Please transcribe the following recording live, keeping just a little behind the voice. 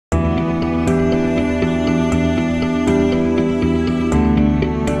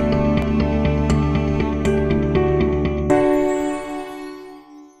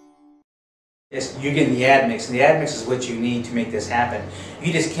you're getting the admix, and the admix is what you need to make this happen.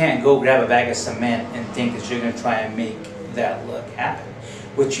 You just can't go grab a bag of cement and think that you're going to try and make that look happen.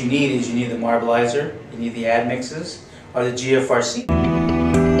 What you need is you need the marbleizer, you need the admixes, or the GFRC.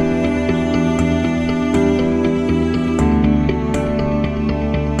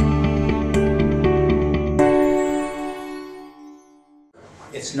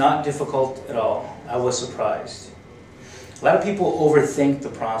 It's not difficult at all. I was surprised. A lot of people overthink the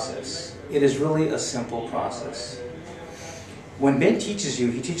process. It is really a simple process. When Ben teaches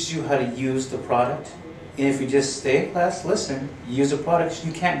you, he teaches you how to use the product. And if you just stay in class, listen, use the product,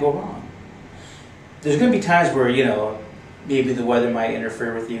 you can't go wrong. There's going to be times where, you know, maybe the weather might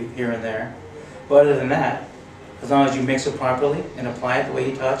interfere with you here and there. But other than that, as long as you mix it properly and apply it the way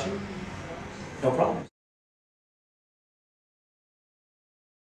he taught you, no problem.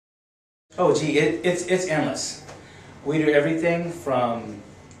 Oh gee, it's endless. We do everything from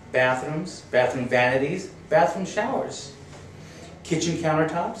bathrooms, bathroom vanities, bathroom showers, kitchen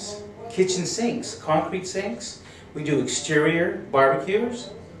countertops, kitchen sinks, concrete sinks. We do exterior barbecues,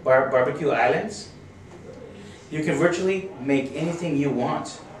 barbecue islands. You can virtually make anything you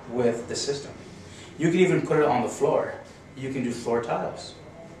want with the system. You can even put it on the floor. You can do floor tiles.